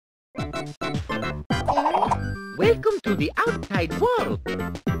Welcome to the outside world.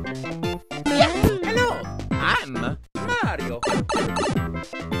 Yeah, hello. I'm Mario.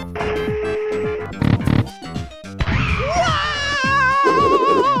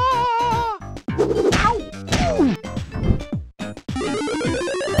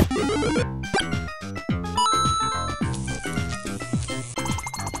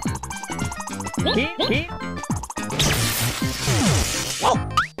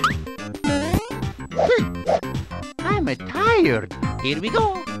 I'm tired. Here we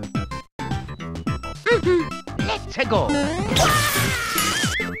go. Let's go.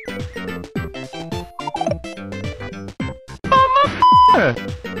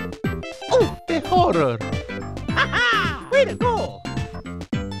 Oh, the horror. Ha-ha! Way to go.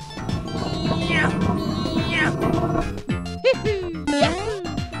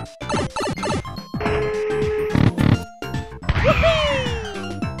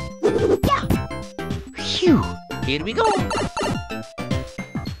 Phew! Here we go.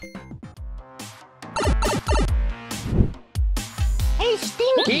 Hey,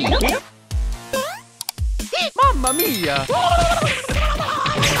 Stinky! Mamma mia!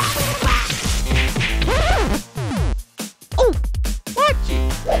 Oh, watch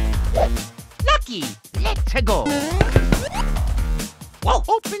it! Lucky, let's go. Whoa,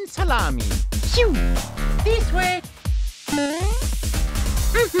 open salami. Phew! This way.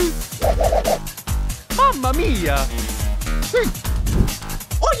 Mamma mia!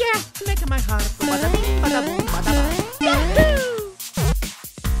 Oh yeah! Make my heart bada-bing, bada-boom, bada-ba. Yahoo!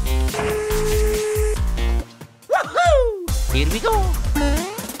 Woohoo! Here we go!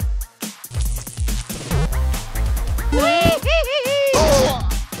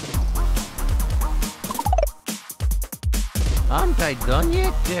 Aren't I done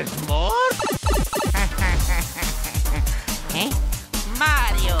yet? There's more? Eh?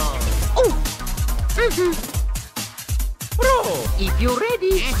 Mario! Oh! Bro, if you're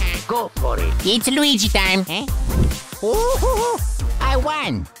ready, go for it. It's Luigi time. Oh, I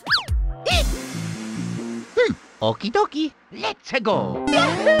won. Okie dokie, let's go.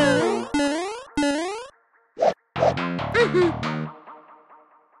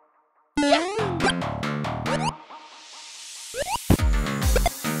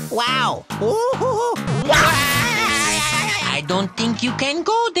 Wow. I don't think you can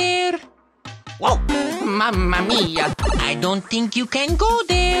go there. Whoa, mamma mia. I don't think you can go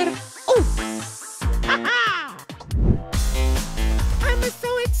there. Oh. Ha-ha. I'm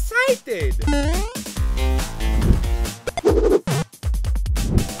so excited.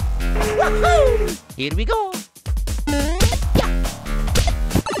 Woohoo! Here we go.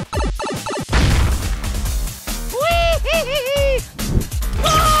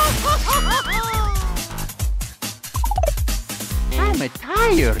 I'm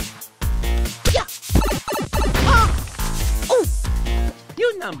tired.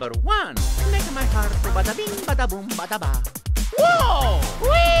 You number one. Make my heart bada-bing, bada-boom, bada-ba. Whoa!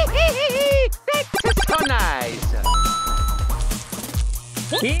 That's so nice.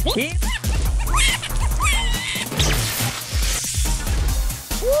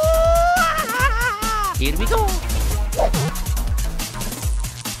 Here we go.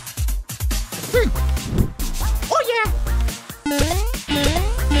 Oh yeah.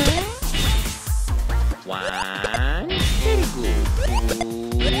 One. Very good.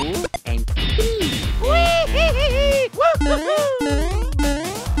 Two and three.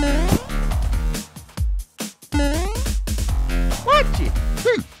 Watch it.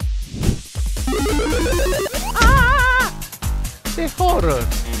 Ah! The horror.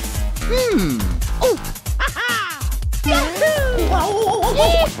 Oh! Ha-ha! Yahoo!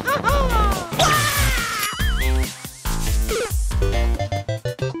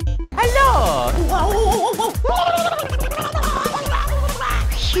 Hello!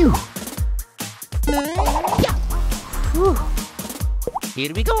 Phew!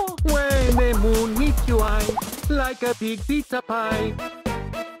 Here we go. When the moon hits your eye like a big pizza pie.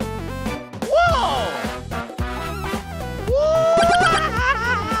 Whoa!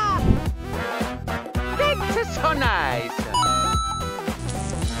 That's so nice.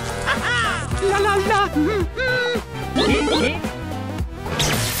 La la la.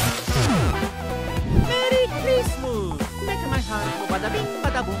 Merry Christmas. Make my heart go bada-bing,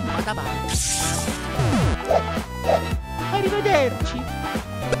 bada-boom, bada-ba. Arrivederci.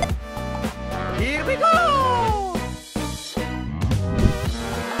 Here we go.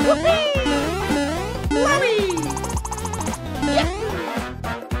 Whoopee! Whoopee!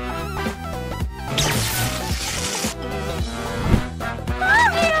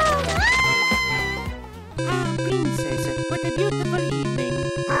 Princess, what a beautiful evening.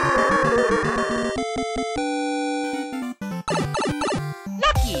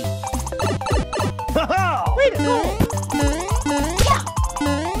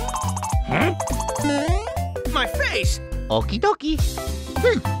 Okie dokie.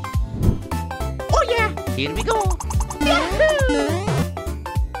 Oh yeah, here we go. Yahoo!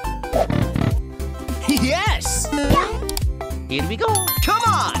 Yes! Here we go. Come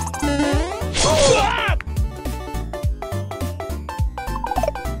on!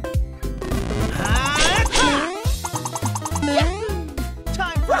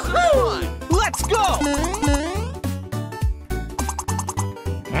 Time for some fun! Let's go!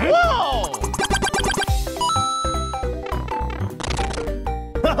 Whoa!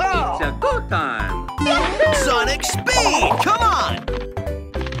 It's a go time. Sonic speed! Come on!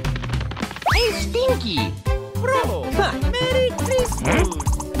 Hey, Stinky! Bro! Huh. Merry Christmas!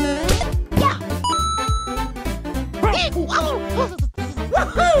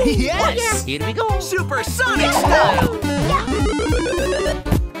 Yes! Here we go! Super Sonic style!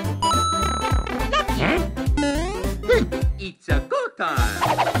 It's a go time.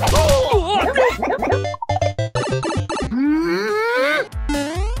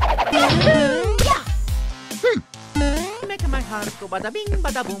 Make my heart go bada bing,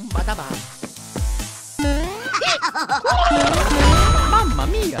 bada boom, bada ba. Mamma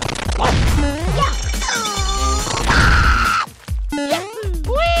mia!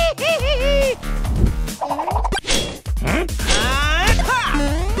 Whee!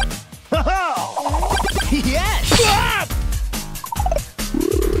 Yes!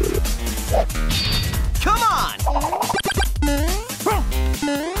 Come on!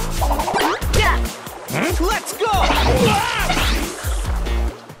 Let's go!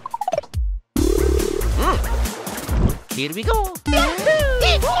 Here we go!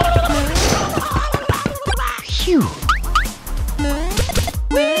 Phew.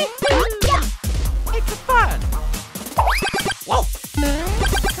 It's fun! Whoa!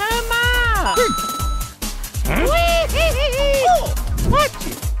 Come on! Whee! Watch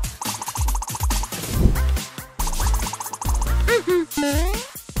it!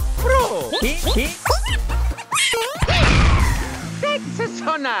 Bro! That's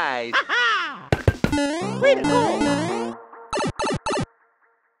so nice! Way to go!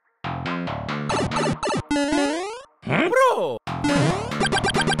 Bro!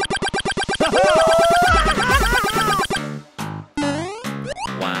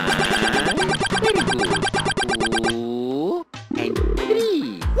 Very good. 2 and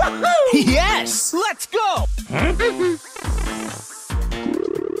 3. Yes! Let's go!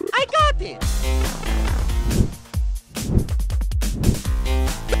 I got it!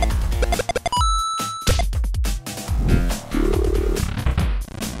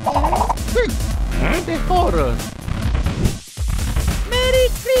 The horror! Merry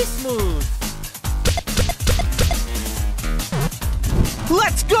Christmas!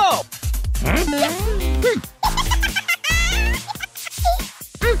 Let's go!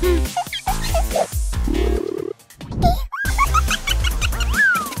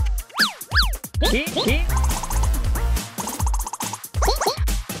 The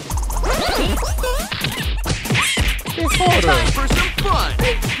horror! Time for some fun!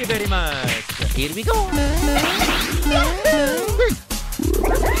 Thank you very much! Here we go!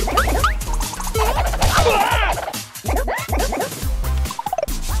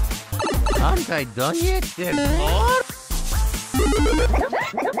 Aren't I done yet? There's more?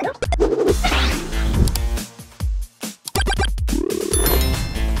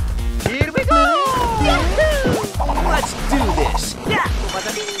 Here we go! Let's do this!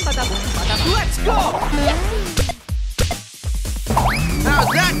 Bada bing, bada boom, bada boom. Let's go! How's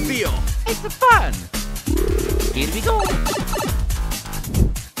that feel? It's fun! Here we go!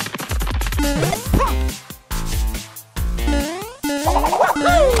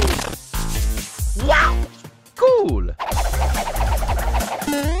 Wow! Cool!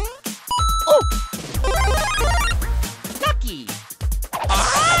 Oh! Lucky!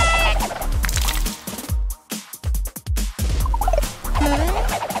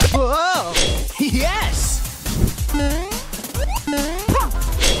 Whoa! Yes!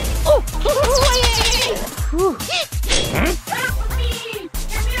 Oh!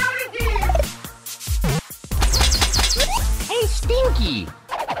 Hey, Stinky!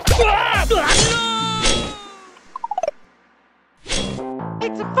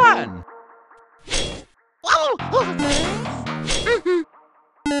 It's fun!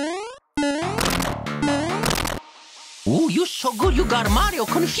 Ooh, you're so good you got Mario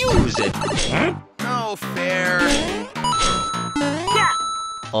confused. No fair.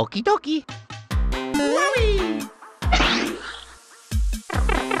 Okie dokie! Wowie!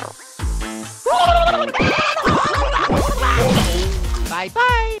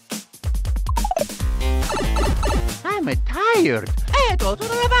 Bye-bye! I'm tired! Eto,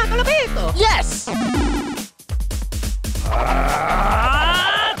 sono lavato, l'ho visto! Yes!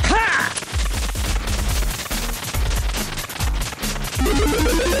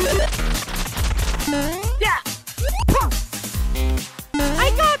 I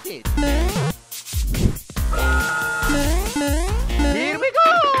got it! Here we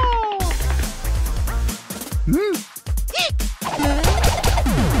go!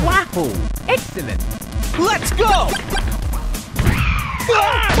 Wahoo! Excellent! Let's go!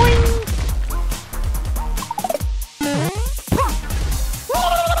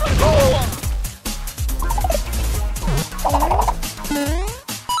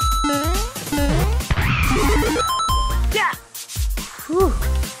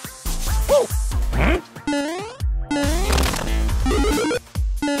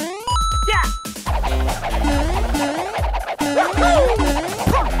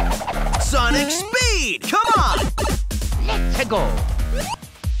 Sonic speed! Come on! Let's go!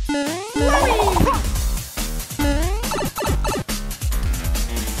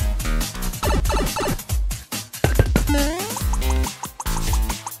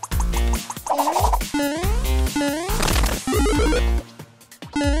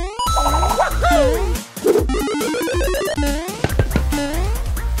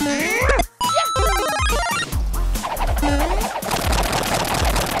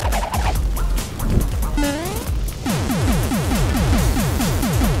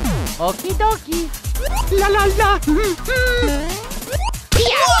 Okie dokie. La la la.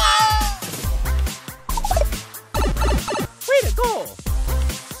 Way to go.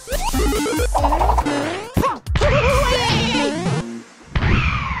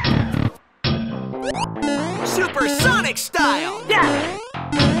 Supersonic style!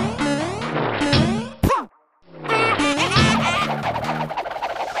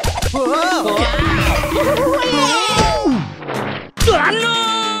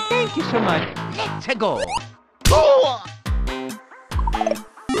 Thank you so much. Let's go.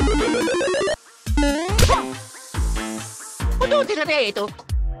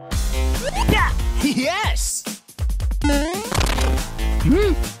 Yes!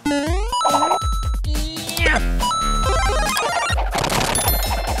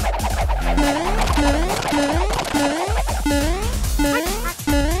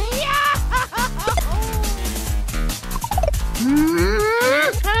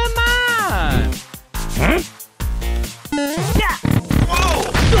 Come on.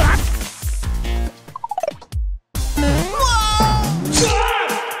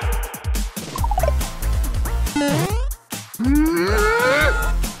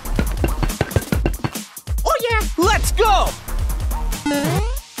 Oh yeah! Let's go!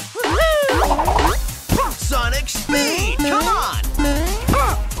 Sonic speed! Come on!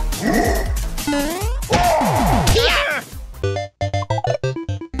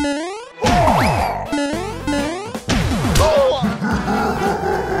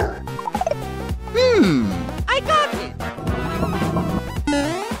 I got it.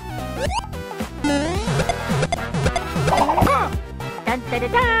 Dun, dun,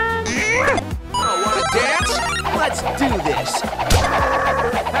 dun, dun. Oh, wanna dance? Let's do this!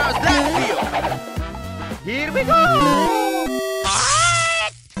 How's that feel? Here we go.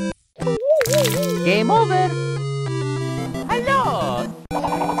 Game over. Hello.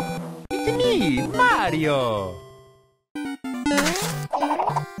 It's me, Mario.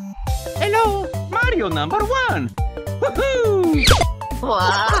 Hello, Mario #1. Woohoo!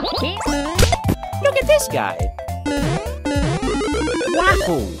 Look at this guy.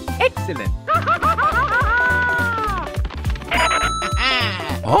 Wahoo! Excellent.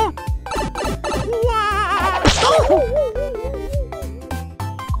 Huh? Wow!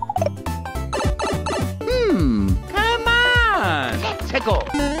 Come on! Let's go.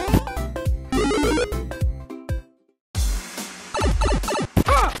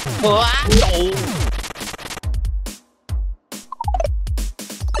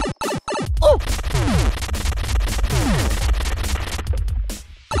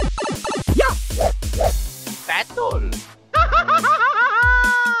 Yeah! Battle!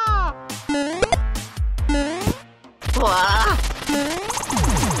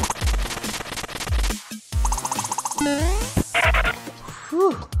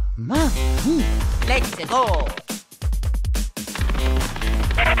 Let's go!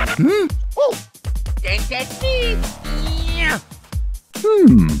 Oh! That's me! Yeah!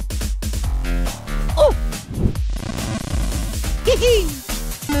 Oh! Hee-hee!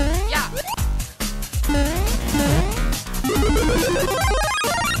 Yeah!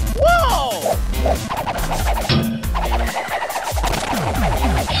 Whoa!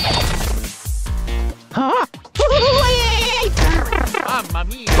 Huh? Mamma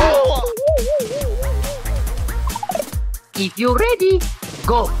mia! you ready,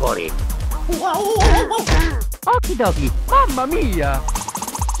 go for it. Okie dokie. Mamma mia!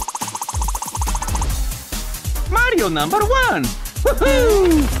 Mario number 1!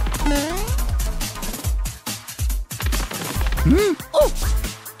 Woohoo! Oh,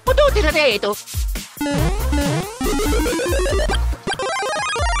 potete reto.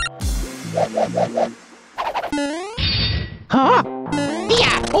 Huh?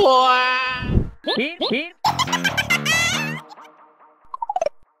 Via. Here, here.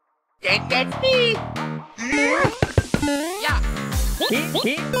 That's me. Yeah. Here,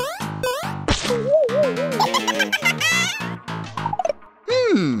 here.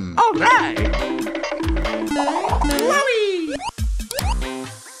 All right! Wowie!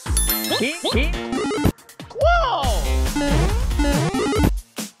 Here, here. Whoa!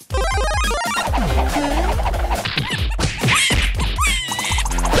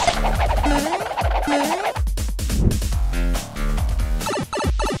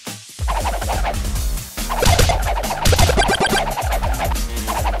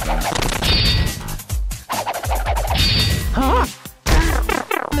 Huh?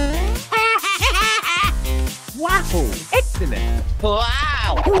 Wow! Excellent!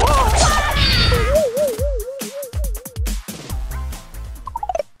 Wow.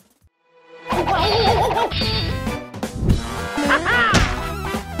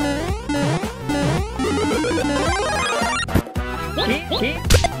 Here, here.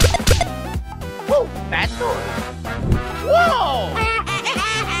 Woo, that's good. Whoa!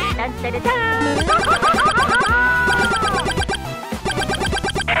 Dun, dun, dun, dun.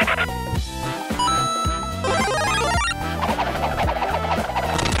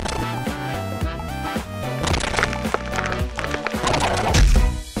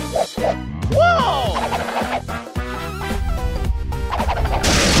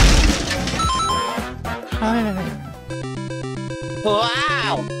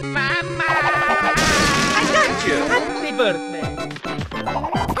 Wow! Mama! I got you! Happy birthday!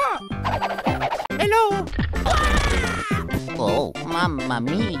 Hello! Oh, mamma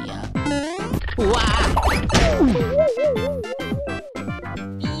mia! Wow!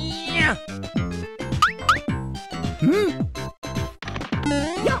 Yeah.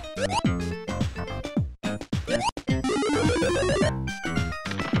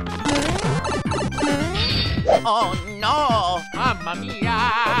 Oh no! Mamma mia!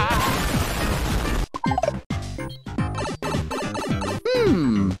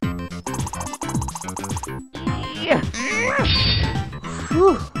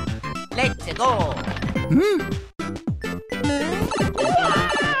 Let's go!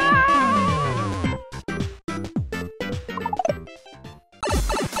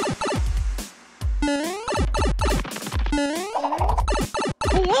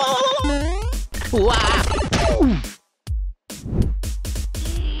 Wow!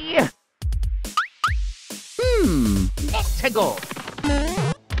 Let's go!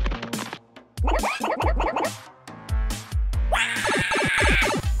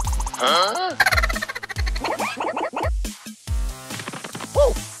 Huh?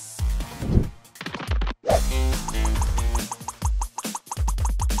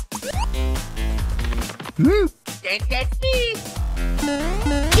 That's me!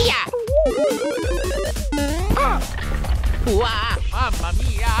 Yeah! Wow! Mamma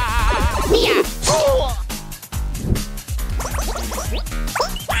mia! Yeah! Oh!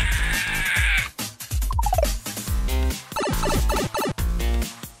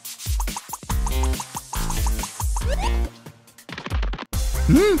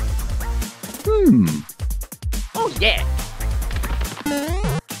 Oh yeah!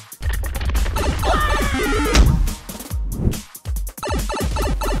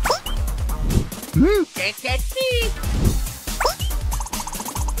 That's me!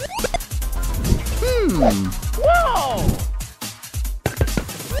 Whoa!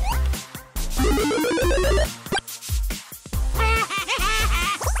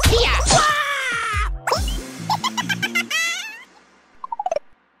 Yeah!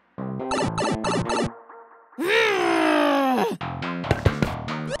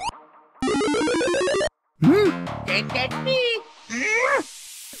 That's me!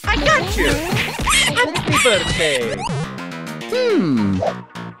 I got you! Happy birthday!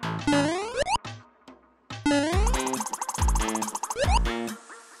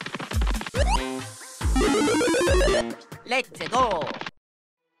 Let's go!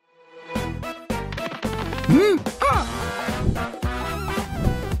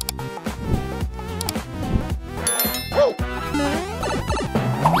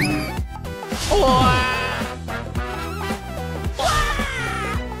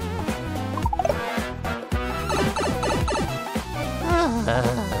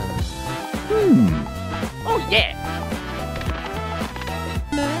 Oh, yeah.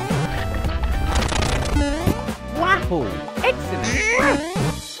 Wahoo! Excellent!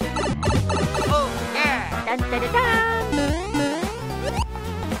 Oh, yeah! Dun, dun, dun, dun.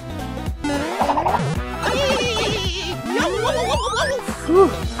 Ay! Yo, whoa, whoa, whoa, whoa, whoa.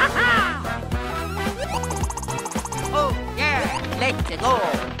 Ha-ha! Oh, yeah! Let's go!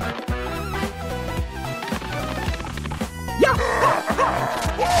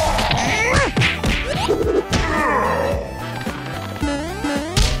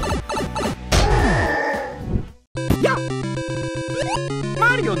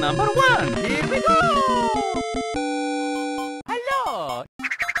 Mario #1, here we go! Hello!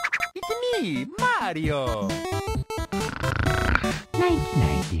 It's me, Mario!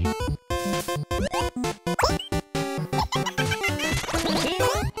 1990.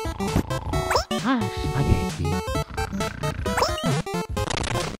 Ah, spaghetti.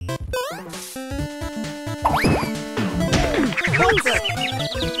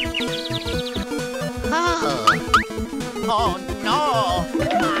 Oh no!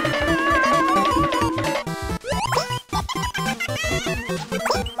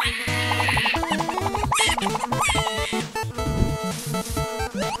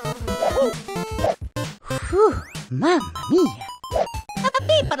 Mamma mia!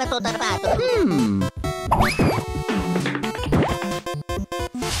 Pippa tutto armato!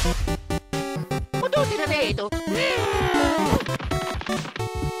 Ho tutti da vedo!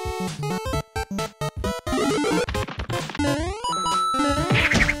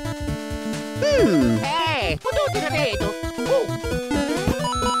 Ho tutti da vedo!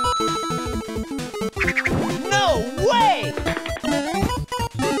 No way!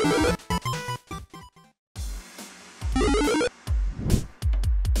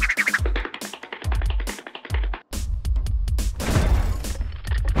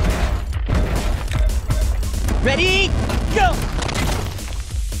 Ready, go!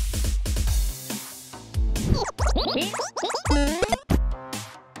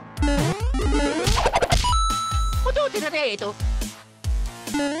 Ho tutti da vedo!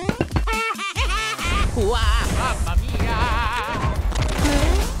 Wow, mamma mia!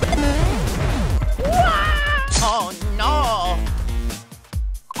 Wow! Oh no!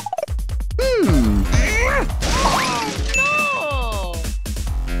 No!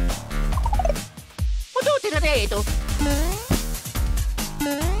 Ho tutti da vedo!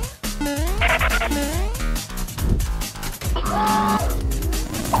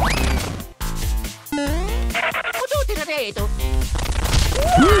 Ho tutti da vedo!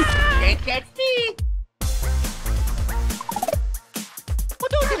 Che cazzi! Ho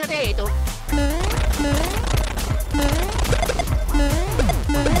tutti da vedo!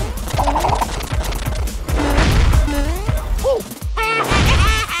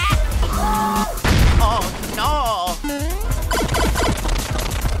 Oh no!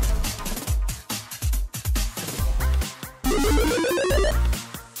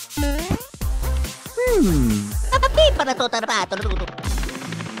 Pippa tutto armato!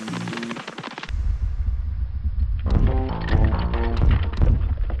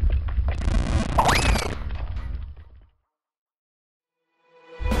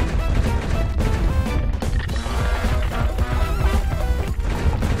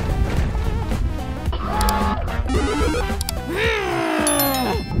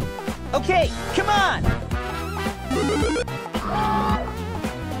 Okay, come on!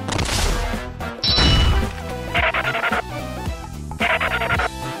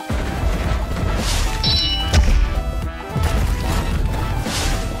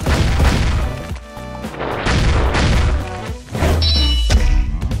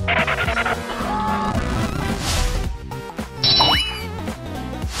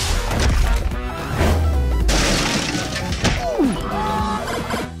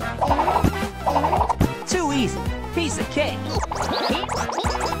 Too easy. Piece of cake.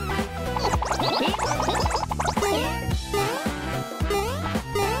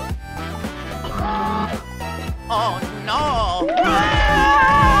 Oh no! Come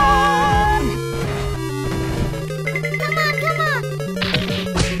on!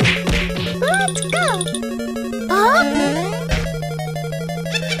 Let's go! Huh?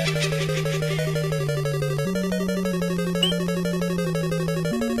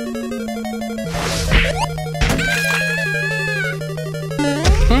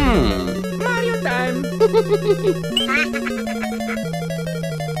 Mario time!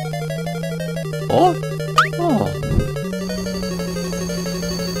 Oh? Oh.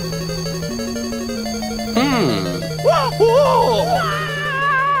 Wahoo!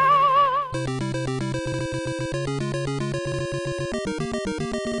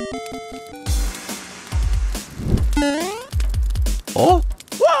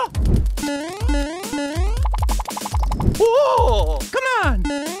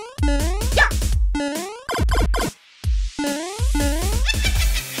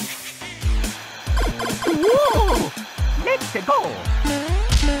 Let's go.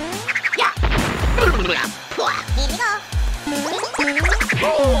 Here we go.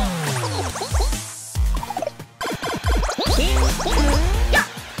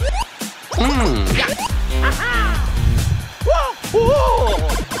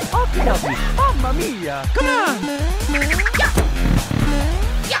 Okie dokie. Mamma mia. Come on.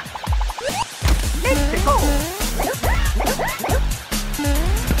 Let's go.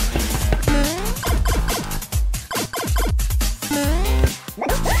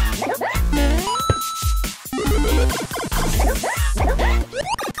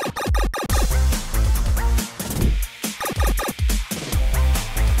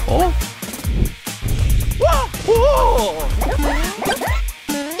 Oh. Whoa.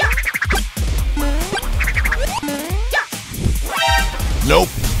 Nope.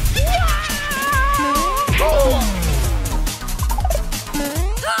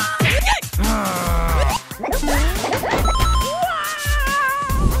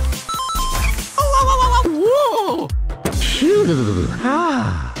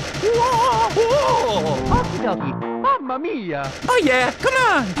 Okie dokie. Mamma mia. Oh yeah, come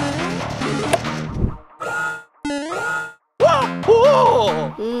on.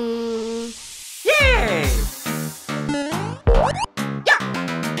 Whoa. Yay.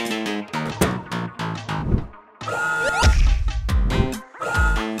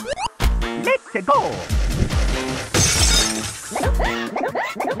 Let's go.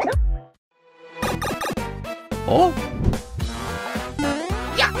 Oh.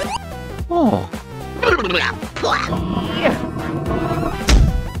 Oh.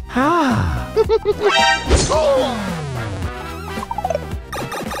 Ah.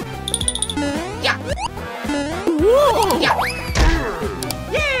 Whoa.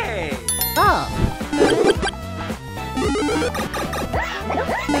 Yay. Oh.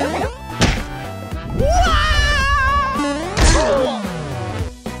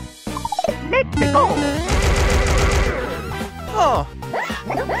 Let's go. Oh.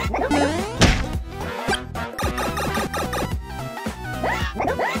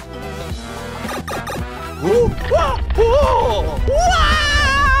 Whoa. Whoa.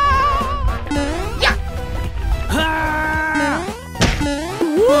 Yeah.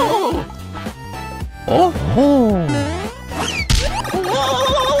 Whoa. Oh.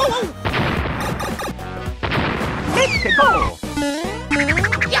 Let's go.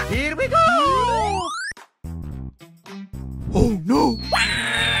 Yeah. Here we go. Oh no!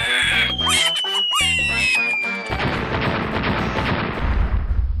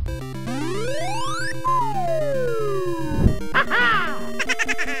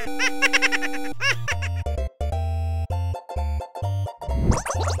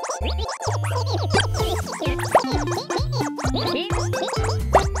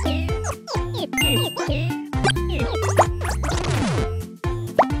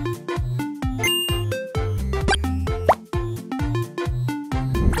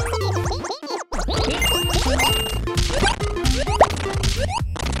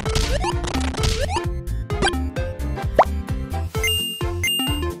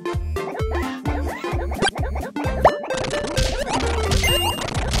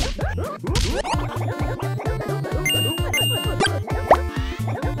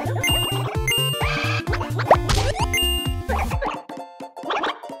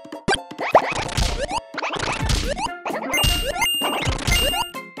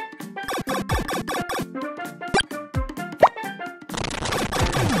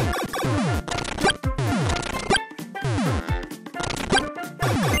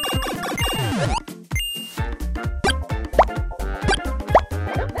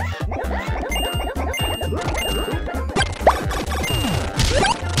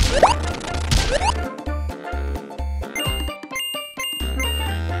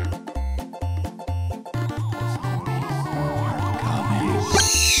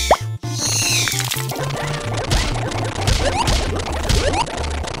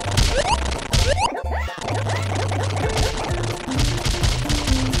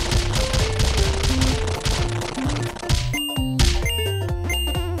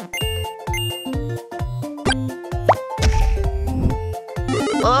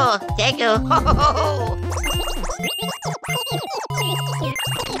 Oh, thank you. Ho, ho, ho, ho.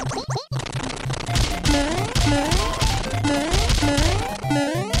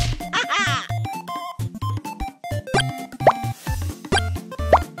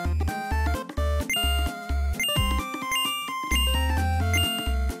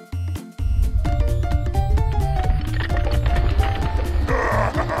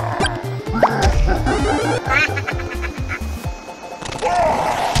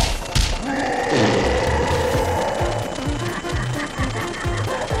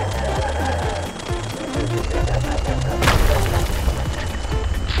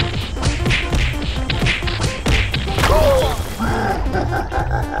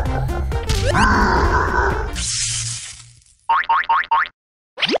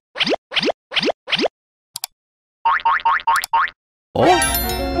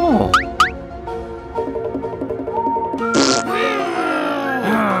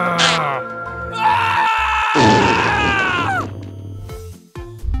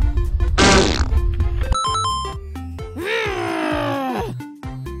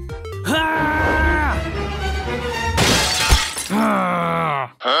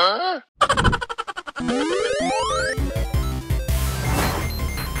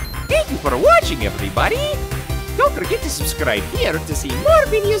 Thank you for watching, everybody! Don't forget to subscribe here to see more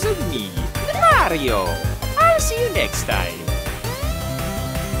videos of me, Mario! I'll see you next time!